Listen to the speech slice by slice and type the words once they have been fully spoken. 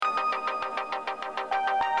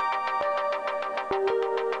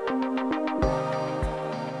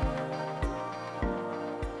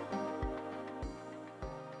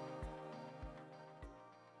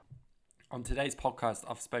On today's podcast,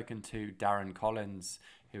 I've spoken to Darren Collins,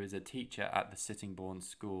 who is a teacher at the Sittingbourne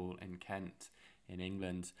School in Kent, in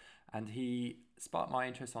England. And he sparked my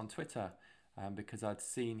interest on Twitter because I'd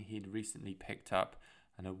seen he'd recently picked up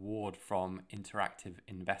an award from Interactive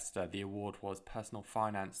Investor. The award was Personal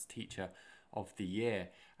Finance Teacher of the Year.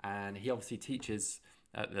 And he obviously teaches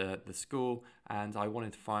at the school. And I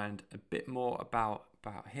wanted to find a bit more about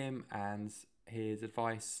him and his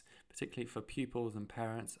advice, particularly for pupils and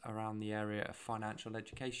parents around the area of financial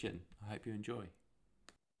education. I hope you enjoy.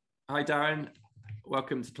 Hi, Darren.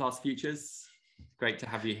 Welcome to Class Futures. Great to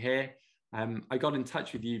have you here. I got in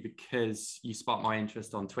touch with you because you sparked my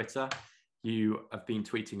interest on Twitter. You have been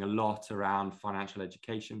tweeting a lot around financial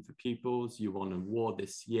education for pupils. You won an award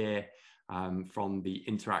this year from the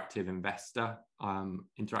Interactive Investor,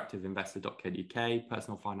 interactiveinvestor.co.uk,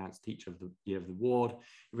 Personal Finance Teacher of the Year of the Award. It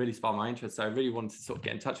really sparked my interest. So I really wanted to sort of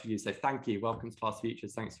get in touch with you. So thank you. Welcome to Class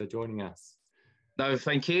Futures. Thanks for joining us. No,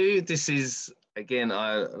 thank you. This is, again,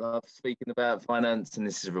 I love speaking about finance, and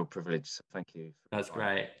this is a real privilege. So thank you. That's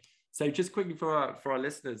great. So just quickly for our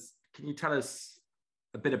listeners, can you tell us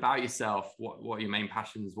a bit about yourself? What are your main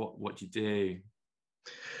passions? What do you do?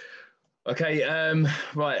 Okay,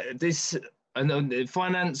 right. I know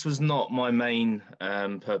finance was not my main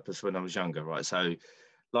purpose when I was younger, right? So,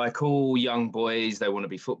 like all young boys, they want to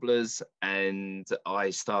be footballers, and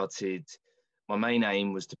my main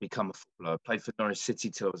aim was to become a footballer. I played for Norwich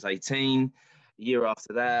City till I was 18. A year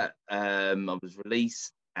after that, I was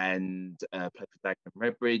released and played for Dagenham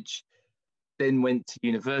Redbridge. Then went to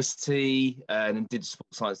university and did a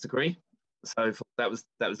sports science degree. So that was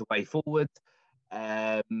the way forward.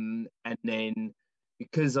 And then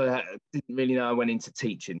because I didn't really know, I went into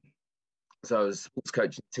teaching. So I was sports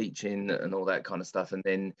coaching, teaching and all that kind of stuff. And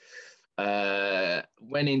then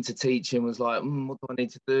went into teaching, was like, what do I need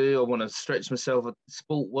to do? I want to stretch myself.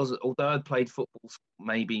 Sport wasn't, although I'd played football,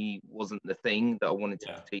 maybe wasn't the thing that I wanted to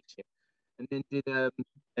be teaching. And then did an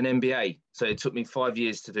MBA. So it took me 5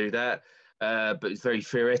 years to do that. But it's very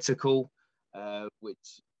theoretical,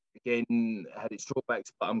 which again had its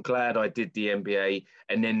drawbacks, but I'm glad I did the MBA.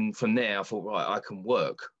 And then from there, I thought, right, I can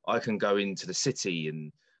work. I can go into the city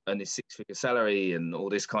and earn this 6-figure salary and all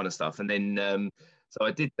this kind of stuff. And then, so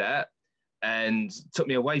I did that, and it took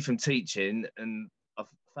me away from teaching. And I've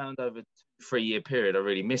found over a 2-3 year period, I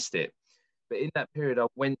really missed it. But in that period, I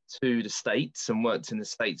went to the States and worked in the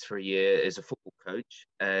States for a year as a football coach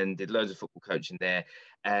and did loads of football coaching there.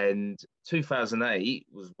 And 2008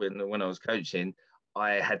 was when I was coaching,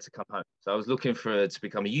 I had to come home. So I was looking to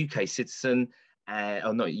become a UK citizen,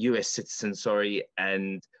 not US citizen, sorry.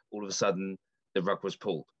 And all of a sudden, the rug was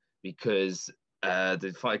pulled because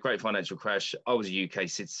the great financial crash. I was a UK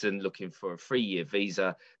citizen looking for a 3-year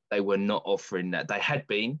visa. They were not offering that. They had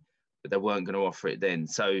been, but they weren't going to offer it then.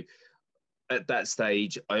 So at that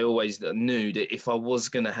stage, I always knew that if I was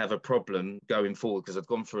going to have a problem going forward, because I'd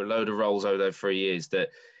gone through a load of roles over those 3 years,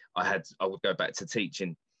 that I would go back to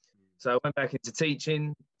teaching. So I went back into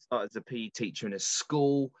teaching, started as a PE teacher in a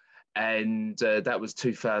school, and that was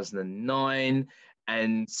 2009,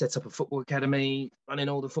 and set up a football academy, running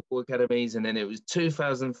all the football academies. And then it was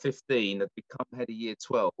 2015, I'd become head of year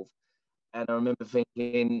 12. And I remember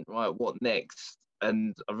thinking, right, what next?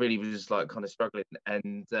 And I really was like kind of struggling.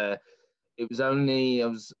 And I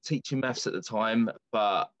was teaching maths at the time,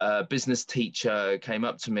 but a business teacher came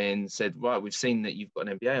up to me and said, right, we've seen that you've got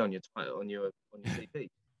an MBA on your CV.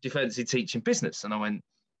 Do you fancy teaching business? And I went,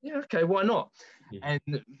 yeah, okay, why not? Yeah.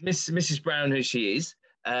 And Mrs. Brown, who she is,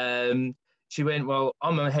 she went, well,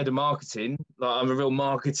 I'm a head of marketing. Like, I'm a real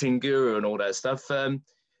marketing guru and all that stuff. Do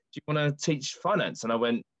you want to teach finance? And I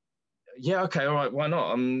went, yeah, okay, all right, why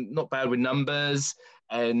not? I'm not bad with numbers,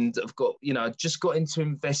 and I've got, I just got into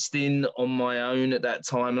investing on my own at that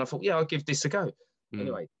time, and I thought, yeah, I'll give this a go.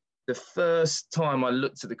 Anyway, the first time I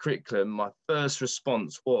looked at the curriculum, my first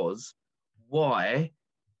response was, why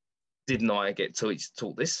didn't I get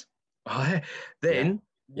taught this? Then,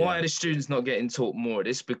 why are the students not getting taught more of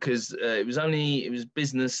this? Because it was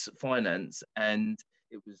business finance, and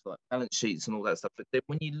it was like balance sheets and all that stuff. But then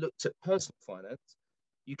when you looked at personal finance,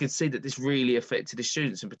 you could see that this really affected the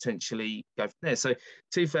students and potentially go from there. So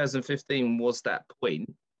 2015 was that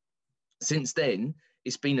point. Since then,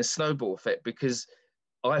 it's been a snowball effect because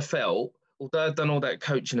I felt, although I'd done all that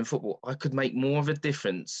coaching and football, I could make more of a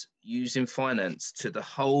difference using finance to the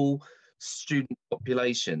whole student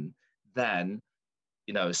population than,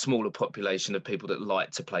 a smaller population of people that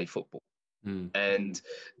like to play football. And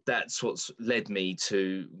that's what's led me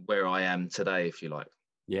to where I am today, if you like.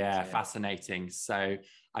 Yeah, fascinating. So,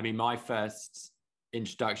 I mean, my first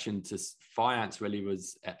introduction to finance really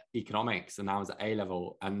was economics, and I was at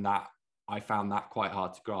A-level, and that I found that quite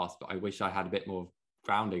hard to grasp, but I wish I had a bit more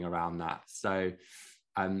grounding around that. So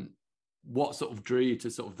what sort of drew you to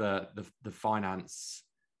sort of the finance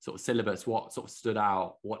sort of syllabus? What sort of stood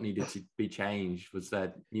out? What needed to be changed? Was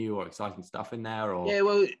there new or exciting stuff in there, or? Yeah,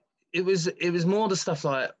 well, it was more the stuff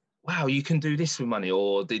like, wow, you can do this with money,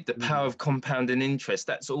 or the power Mm, of compounding interest.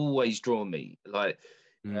 That's always drawn me. Like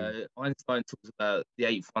mm, Einstein talks about the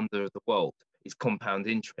eighth wonder of the world is compound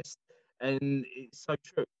interest, and it's so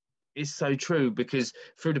true. It's so true because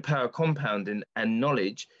through the power of compounding and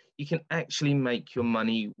knowledge, you can actually make your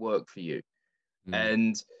money work for you. mm,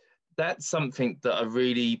 And that's something that I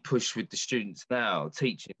really push with the students now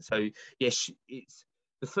teaching. So yes, it's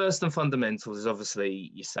the first and fundamentals is obviously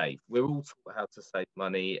you save. We're all taught how to save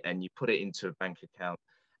money and you put it into a bank account,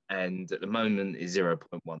 and at the moment is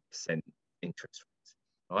 0.1% interest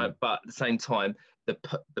rate. Right. mm, But at the same time,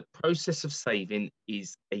 the process of saving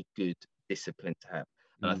is a good discipline to have.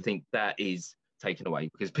 And I mm, think that is taken away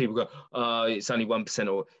because people go, oh, it's only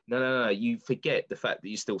 1%, or no. You forget the fact that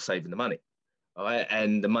you're still saving the money. All right,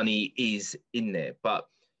 and the money is in there. But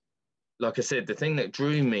like I said, the thing that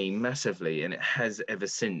drew me massively, and it has ever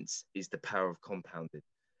since, is the power of compounding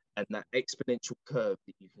and that exponential curve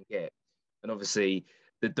that you can get. And obviously,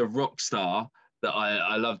 the rock star that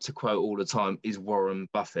I love to quote all the time is Warren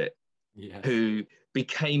Buffett, yes. who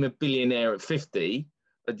became a billionaire at 50.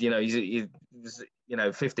 He was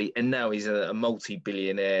 50, and now he's a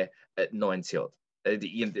multi-billionaire at 90 odd.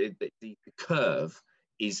 The curve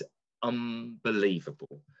is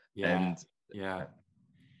unbelievable. Yeah. And Yeah.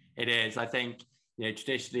 It is. I think,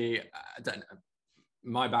 traditionally, I don't know,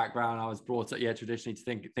 my background, I was brought up, traditionally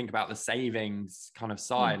to think about the savings kind of mm,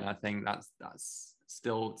 side, and I think that's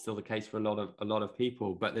still the case for a lot of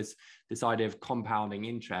people. But this idea of compounding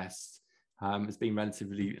interest has been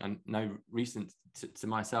relatively no recent to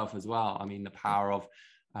myself as well. I mean, the power of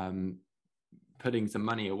um, putting some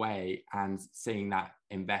money away and seeing that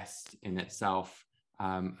invest in itself,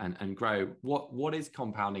 and grow. What is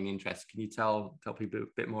compounding interest? Can you tell people a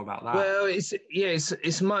bit more about that? well,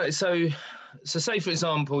 it's my so say for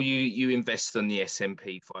example you invest on the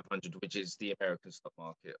S&P 500, which is the American stock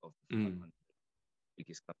market of the Mm, 500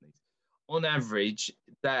 biggest companies. On average,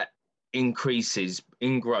 that increases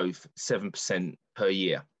in growth 7% per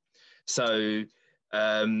year. So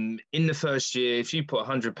in the first year, if you put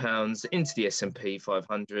 £100 into the S&P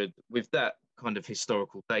 500 with that kind of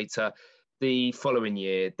historical data, the following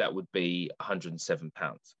year that would be £107.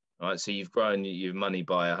 All right, so you've grown your money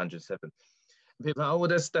by 107. And people are like, oh, well,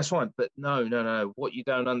 that's fine, but no. What you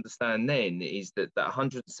don't understand then is that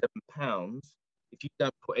 £107, if you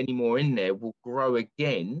don't put any more in there, will grow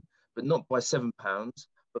again, but not by £7,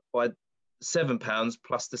 but by £7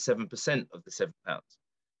 plus the 7% of the £7.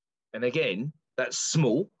 And again, that's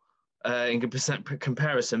small in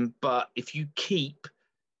comparison. But if you keep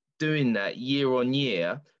doing that year on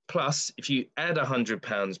year, plus if you add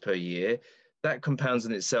 £100 per year, that compounds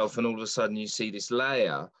in itself. And all of a sudden, you see this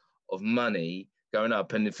layer of money going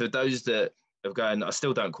up. And for those that are going, I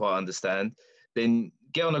still don't quite understand, then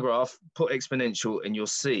get on a graph, put exponential, and you'll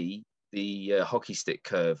see the hockey stick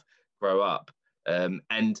curve grow up. And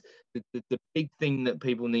the big thing that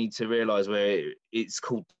people need to realize, where it's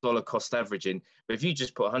called dollar cost averaging, but if you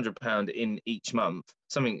just put £100 in each month,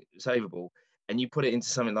 something savable, and you put it into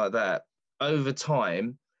something like that, over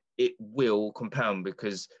time, it will compound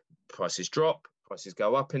because prices drop, prices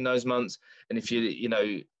go up in those months. And if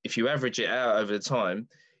you average it out over the time,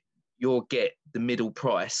 you'll get the middle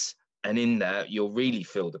price. And in that, you'll really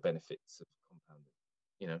feel the benefits of compounding,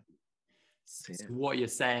 you know? So, So yeah. what you're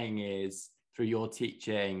saying is, through your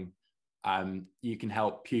teaching, you can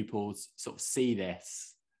help pupils sort of see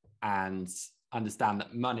this and understand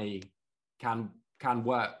that money can can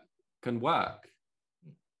work can work.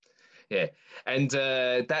 Yeah. And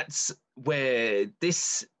that's where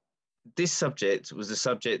this subject was the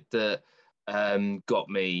subject that got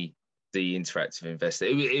me the interactive investor.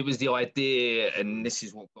 It was the idea, and this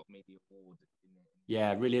is what got me the award.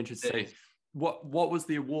 Yeah, really interesting. So what was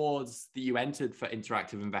the awards that you entered for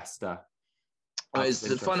interactive investor, out It's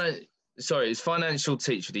of the interest? it's financial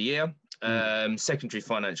teacher of the year, Mm, secondary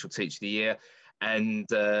financial teacher of the year, and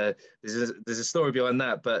there's a story behind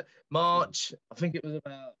that. But March, I think it was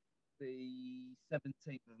about the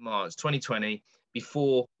 17th of March, 2020,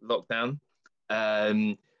 before lockdown,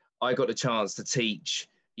 um, I got a chance to teach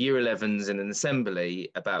year 11s in an assembly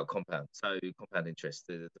about compound interest,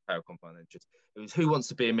 the power of compound interest. It was Who Wants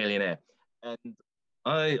to Be a Millionaire, and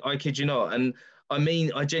I kid you not, and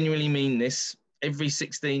I genuinely mean this. Every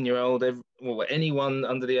 16-year-old, anyone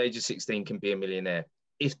under the age of 16 can be a millionaire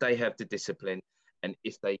if they have the discipline and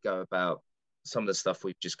if they go about some of the stuff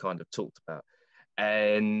we've just kind of talked about.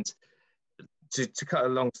 And to cut a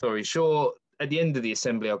long story short, at the end of the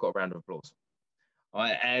assembly, I got a round of applause.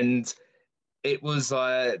 And it was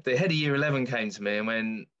the head of year 11 came to me and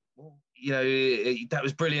went, well, that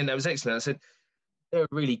was brilliant. That was excellent. I said, they're a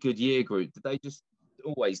really good year group. Did they just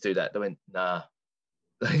always do that? They went, nah.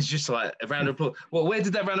 It's just like a round of applause. Well, where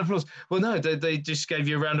did that round of applause? Well, no, they just gave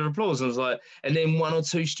you a round of applause. And I was like, and then one or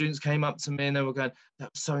two students came up to me and they were going,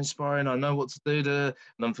 that was so inspiring. I know what to do. And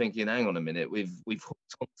I'm thinking, hang on a minute, we've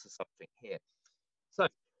hooked onto something here. So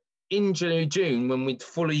in June, when we'd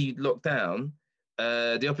fully locked down,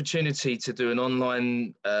 the opportunity to do an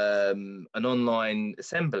online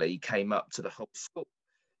assembly came up to the whole school,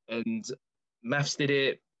 and maths did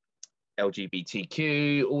it,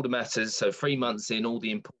 LGBTQ, all the matters. So 3 months in, all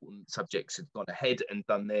the important subjects had gone ahead and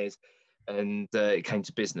done theirs, and it came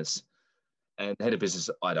to business. And the head of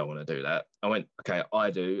business, I don't want to do that. I went, okay,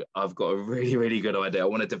 I do. I've got a really, really good idea. I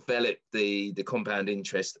want to develop the compound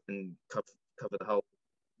interest and cover the whole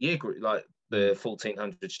year group, like the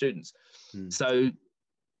 1,400 students. So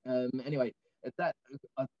anyway, at that,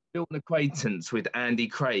 I built an acquaintance with Andy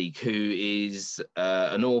Craig, who is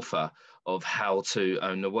an author of How to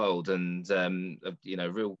Own the World, and a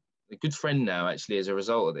good friend now, actually, as a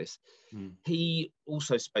result of this. He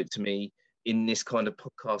also spoke to me in this kind of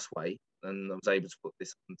podcast way, and I was able to put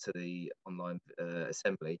this onto the online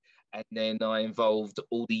assembly. And then I involved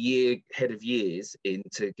all the head of years in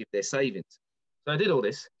to give their savings. So I did all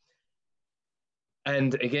this.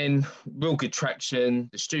 And again, real good traction.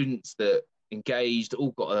 The students that engaged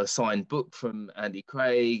all got a signed book from Andy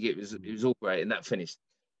Craig. It was all great, and that finished.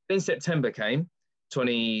 Then September came,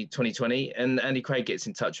 2020, and Andy Craig gets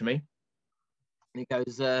in touch with me. And he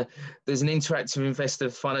goes, there's an Interactive Investor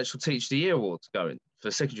Financial Teacher of the Year Award going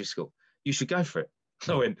for secondary school. You should go for it.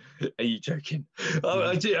 I went, are you joking?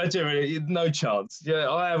 I genuinely, no chance. Yeah,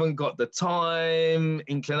 I haven't got the time,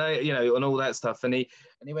 inclination, and all that stuff. And he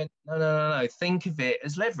went, no. Think of it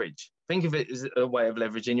as leverage. Think of it as a way of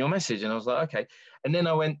leveraging your message. And I was like, okay. And then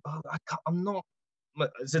I went, I'm not,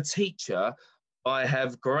 as a teacher, I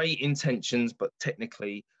have great intentions, but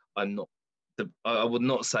technically I'm not. I would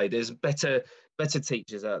not say there's better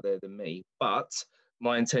teachers out there than me, but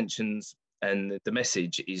my intentions and the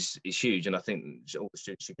message is huge, and I think all the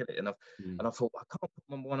students should get it. And I thought, I can't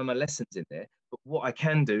put one of my lessons in there, but what I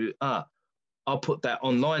can do, I'll put that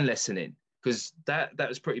online lesson in, because that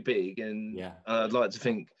was pretty big, and I'd like to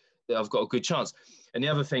think that I've got a good chance. And the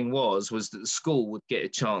other thing was that the school would get a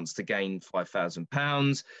chance to gain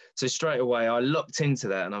 £5,000. So straight away I locked into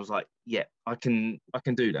that, and I was like, yeah, I can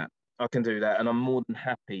do that. I can do that, and I'm more than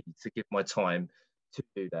happy to give my time to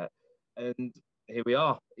do that. And here we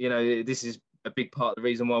are. This is a big part of the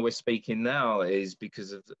reason why we're speaking now, is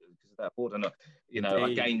because of that award. And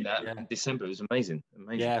I gained that in December. It was amazing.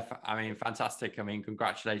 Yeah, I mean, fantastic. I mean,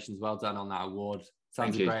 congratulations, well done on that award.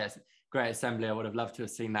 Sounds a great assembly. I would have loved to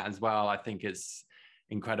have seen that as well. I think it's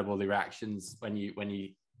incredible, the reactions when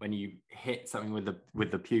you hit something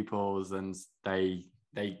with the pupils, and they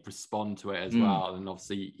respond to it as well. And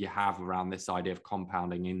obviously you have around this idea of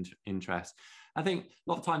compounding interest. I think a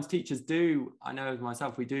lot of times teachers do, I know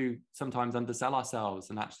myself, we do sometimes undersell ourselves,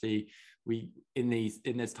 and actually in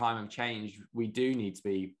this time of change, we do need to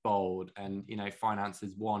be bold. And finance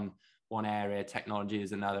is one area, technology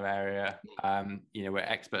is another area. We're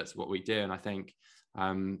experts at what we do, and I think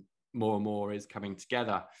more and more is coming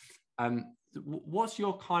together. What's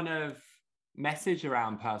your kind of message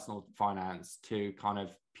around personal finance to kind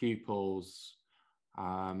of pupils,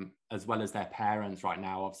 as well as their parents right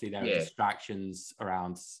now? Obviously, there are distractions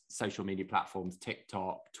around social media platforms,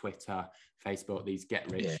 TikTok, Twitter, Facebook, these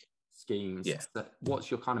get-rich schemes. So what's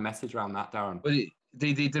your kind of message around that, Darren? Well,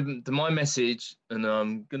 my message, and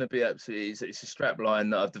I'm going to be absolutely, it's a strap line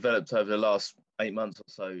that I've developed over the last 8 months or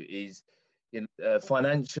so, is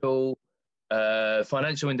financial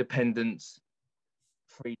independence,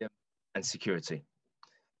 freedom, and security.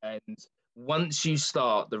 And once you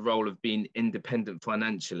start the role of being independent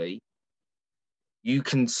financially, you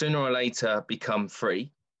can sooner or later become freer,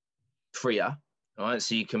 all right?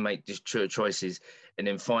 So you can make choices. And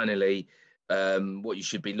then finally, what you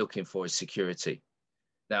should be looking for is security.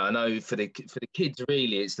 Now, I know for the kids,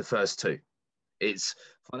 really, it's the first two. It's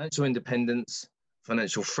financial independence,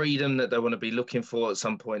 financial freedom that they want to be looking for at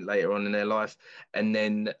some point later on in their life, and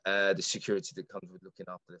then the security that comes with looking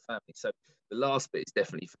after the family. So the last bit is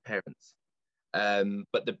definitely for parents.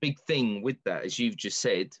 But the big thing with that, as you've just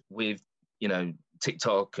said, with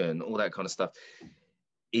TikTok and all that kind of stuff,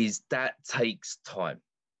 is that takes time.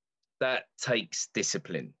 That takes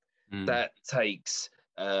discipline. That takes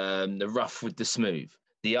the rough with the smooth.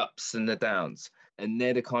 the ups and the downs. And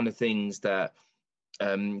they're the kind of things that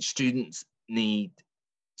students need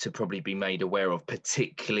to probably be made aware of,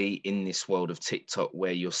 particularly in this world of TikTok,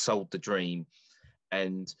 where you're sold the dream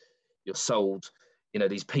and you're sold,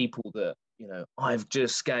 these people that, I've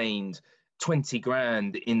just gained 20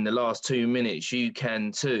 grand in the last 2 minutes, you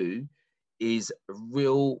can too, is a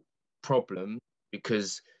real problem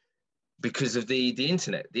because of the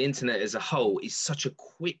internet. The internet as a whole is such a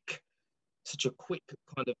quick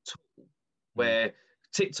kind of tool, Mm. where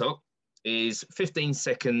TikTok is 15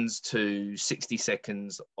 seconds to 60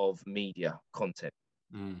 seconds of media content.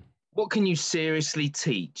 Mm. What can you seriously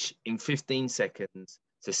teach in 15 seconds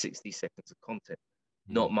to 60 seconds of content?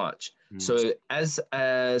 Not Mm. much. Mm. So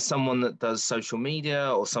as someone that does social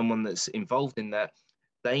media or someone that's involved in that,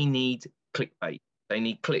 they need clickbait. They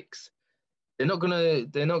need clicks. They're not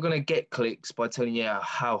gonna get clicks by telling you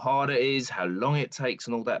how hard it is, how long it takes,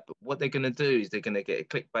 and all that. But what they're gonna do is they're gonna get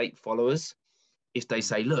clickbait followers if they Mm.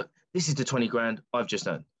 say, "Look, this is the 20 grand I've just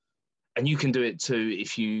earned, and you can do it too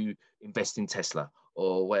if you invest in Tesla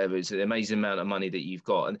or whatever." It's an amazing amount of money that you've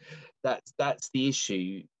got, and that's the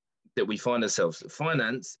issue that we find ourselves.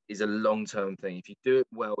 Finance is a long-term thing. If you do it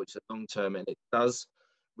well, it's a long-term, and it does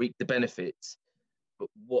reap the benefits. But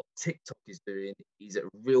what TikTok is doing is a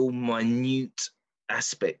real minute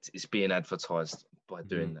aspect is being advertised by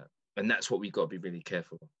doing Mm. that. And that's what we've got to be really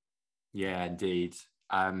careful of. Yeah, indeed.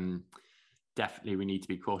 Definitely we need to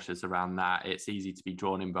be cautious around that. It's easy to be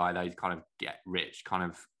drawn in by those kind of get rich kind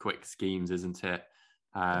of quick schemes, isn't it?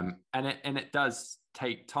 And it does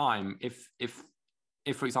take time. If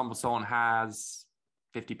for example someone has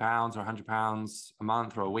 £50 or £100 a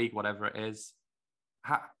month or a week, whatever it is,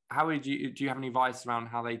 how would you do you have any advice around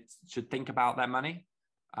how they should think about their money,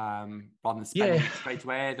 rather than spending Yeah, it straight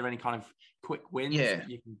away? Are there any kind of quick wins yeah. that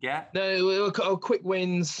you can get? No, quick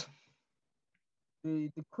wins.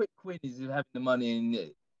 The quick win is having the money in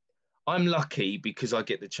it. I'm lucky because I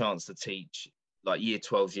get the chance to teach like year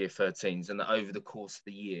 12s, year 13s, and over the course of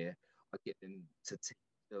the year, I get them to teach.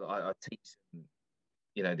 I teach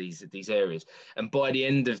them, these areas, and by the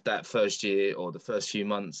end of that first year or the first few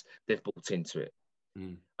months, they've bought into it.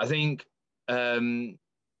 Mm. I think,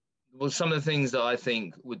 well, some of the things that I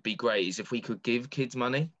think would be great is if we could give kids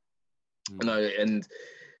money. Mm. And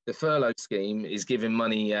the furlough scheme is giving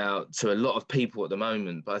money out to a lot of people at the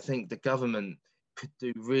moment, but I think the government could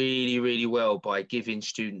do really, really well by giving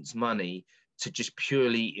students money to just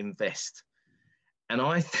purely invest. And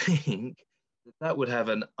I think that would have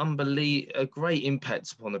a great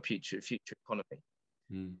impact upon the future economy,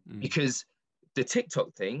 Mm. Mm. because the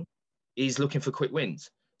TikTok thing is looking for quick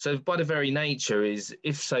wins. So by the very nature is,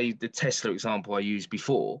 if say the Tesla example I used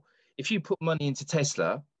before, if you put money into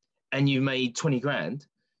Tesla and you made 20 grand,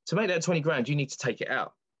 to make that 20 grand, you need to take it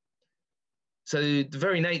out. So the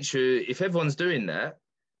very nature, if everyone's doing that,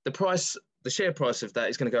 the share price of that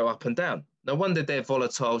is going to go up and down. No wonder they're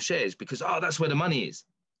volatile shares, because that's where the money is.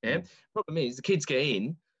 Yeah. Mm. Problem is the kids get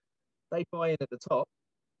in, they buy in at the top.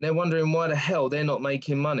 They're wondering why the hell they're not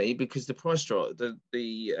making money, because the price drop,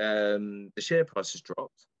 the share price has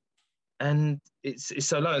dropped, and it's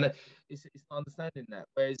so low, and it's not understanding that.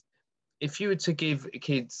 Whereas if you were to give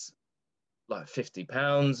kids like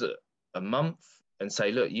 £50 a month and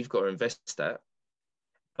say, look, you've got to invest that,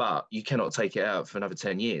 but you cannot take it out for another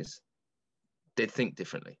 10 years, they'd think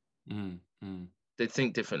differently. Mm. Mm. They'd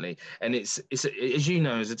think differently. And it's as you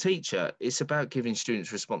know, as a teacher, it's about giving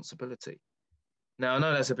students responsibility. Now, I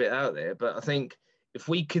know that's a bit out there, but I think if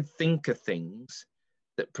we could think of things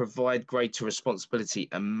that provide greater responsibility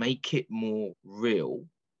and make it more real,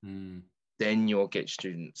 Mm. then you'll get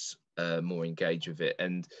students more engaged with it.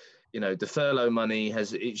 And the furlough money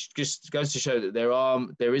it just goes to show that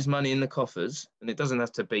there is money in the coffers, and it doesn't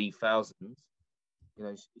have to be thousands.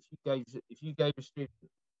 If you gave a student,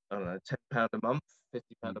 I don't know, £10 a month, £50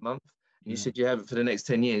 Mm. a month, and you Mm. said you have it for the next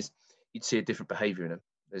 10 years, you'd see a different behaviour in them.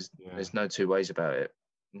 Yeah. There's no two ways about it.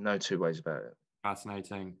 No two ways about it.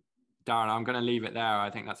 Fascinating. Darren, I'm going to leave it there. I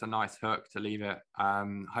think that's a nice hook to leave it.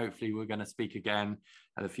 Hopefully, we're going to speak again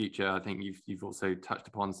in the future. I think you've also touched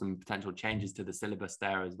upon some potential changes to the syllabus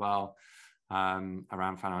there as well,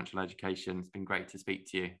 around financial education. It's been great to speak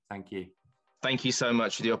to you. Thank you. Thank you so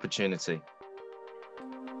much for the opportunity.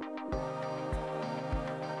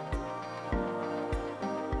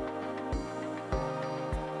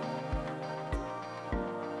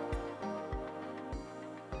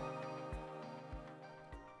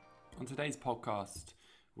 On today's podcast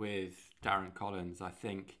with Darren Collins, I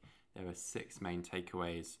think there are 6 main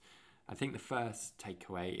takeaways. I think the first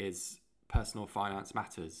takeaway is personal finance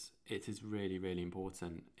matters. It is really, really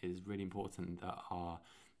important. It is really important that our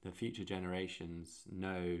the future generations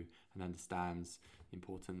know and understands the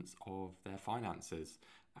importance of their finances,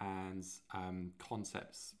 and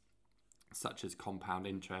concepts such as compound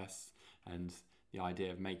interest and the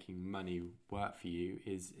idea of making money work for you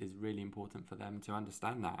is really important for them to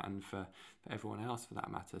understand that, and for everyone else for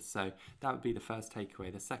that matter. So that would be the first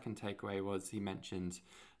takeaway. The second takeaway was he mentioned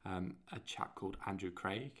a chap called Andrew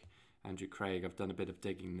Craig. Andrew Craig, I've done a bit of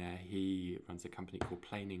digging there. He runs a company called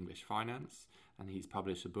Plain English Finance, and he's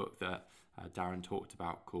published a book that Darren talked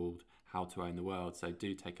about called How to Own the World. So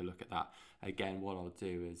do take a look at that. Again, what I'll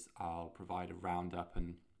do is I'll provide a roundup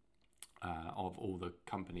and of all the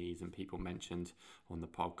companies and people mentioned on the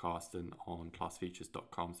podcast and on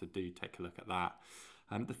classfeatures.com. So do take a look at that.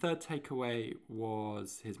 The third takeaway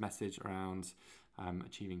was his message around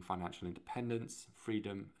achieving financial independence,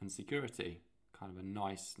 freedom and security. Kind of a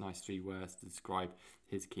nice 3 words to describe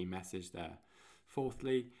his key message there.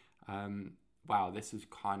 Fourthly, wow, this is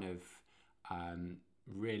kind of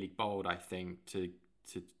really bold, I think, to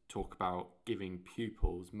talk about giving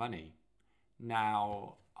pupils money.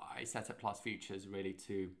 Now, I set up Class Futures really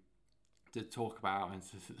to talk about and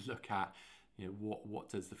to look at, you know, what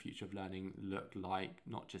does the future of learning look like,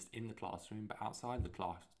 not just in the classroom but outside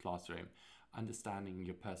the classroom. Understanding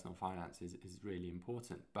your personal finances is really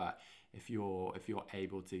important, but if you're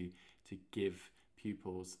able to give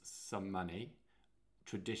pupils some money,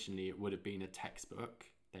 traditionally it would have been a textbook.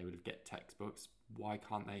 They would have get textbooks. Why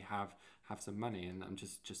can't they have some money? And I'm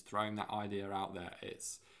just throwing that idea out there.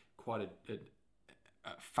 It's quite a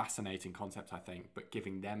fascinating concept, I think, but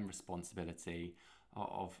giving them responsibility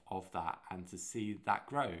of that, and to see that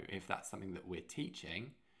grow. If that's something that we're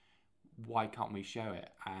teaching, why can't we show it?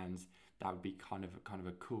 And that would be kind of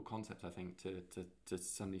a cool concept, I think, to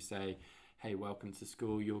suddenly say, hey, welcome to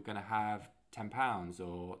school, you're going to have £10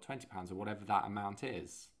 or £20 or whatever that amount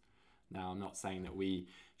is. Now, I'm not saying that we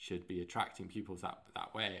should be attracting pupils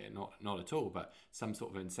that way, not at all, but some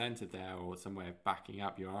sort of incentive there, or some way of backing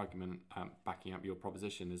up your argument, backing up your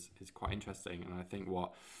proposition is quite interesting. And I think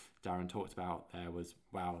what Darren talked about there was,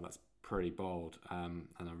 wow, that's pretty bold, and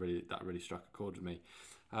that really struck a chord with me.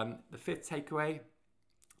 The fifth takeaway,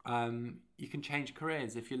 you can change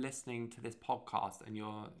careers. If you're listening to this podcast and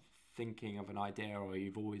you're thinking of an idea, or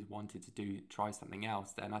you've always wanted to try something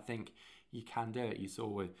else, then I think you can do it. You saw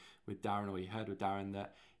with Darren, or you heard with Darren,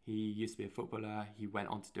 that he used to be a footballer. He went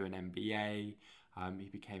on to do an MBA. He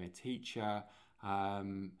became a teacher.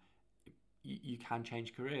 You can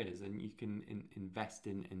change careers, and you can invest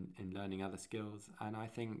in learning other skills. And I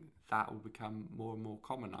think that will become more and more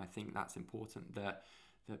common. I think that's important, that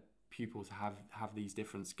pupils have these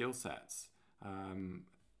different skill sets,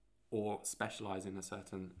 or specialize in a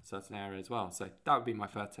certain area as well. So that would be my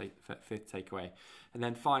fifth takeaway. And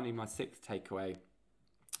then finally, my sixth takeaway,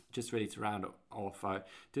 just really to round off, I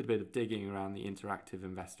did a bit of digging around the Interactive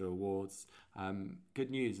Investor Awards.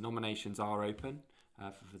 Good news, nominations are open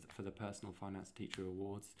for the Personal Finance Teacher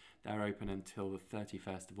Awards. They're open until the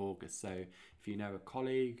 31st of August. So if you know a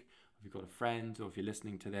colleague, if you've got a friend, or if you're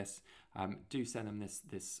listening to this, do send them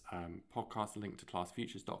this podcast link to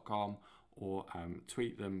classfutures.com, or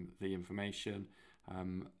tweet them the information.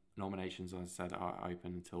 Nominations, as I said, are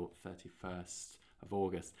open until 31st of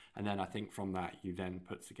August, and then I think from that you then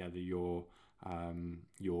put together your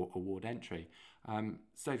award entry.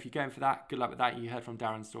 So if you're going for that, good luck with that. You heard from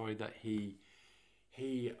Darren's story that he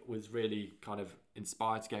was really kind of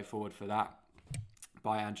inspired to go forward for that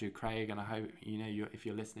by Andrew Craig, and I hope if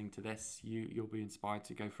you're listening to this, you'll be inspired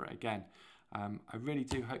to go for it again. I really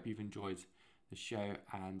do hope you've enjoyed the show,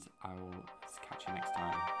 and I will catch you next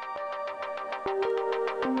time.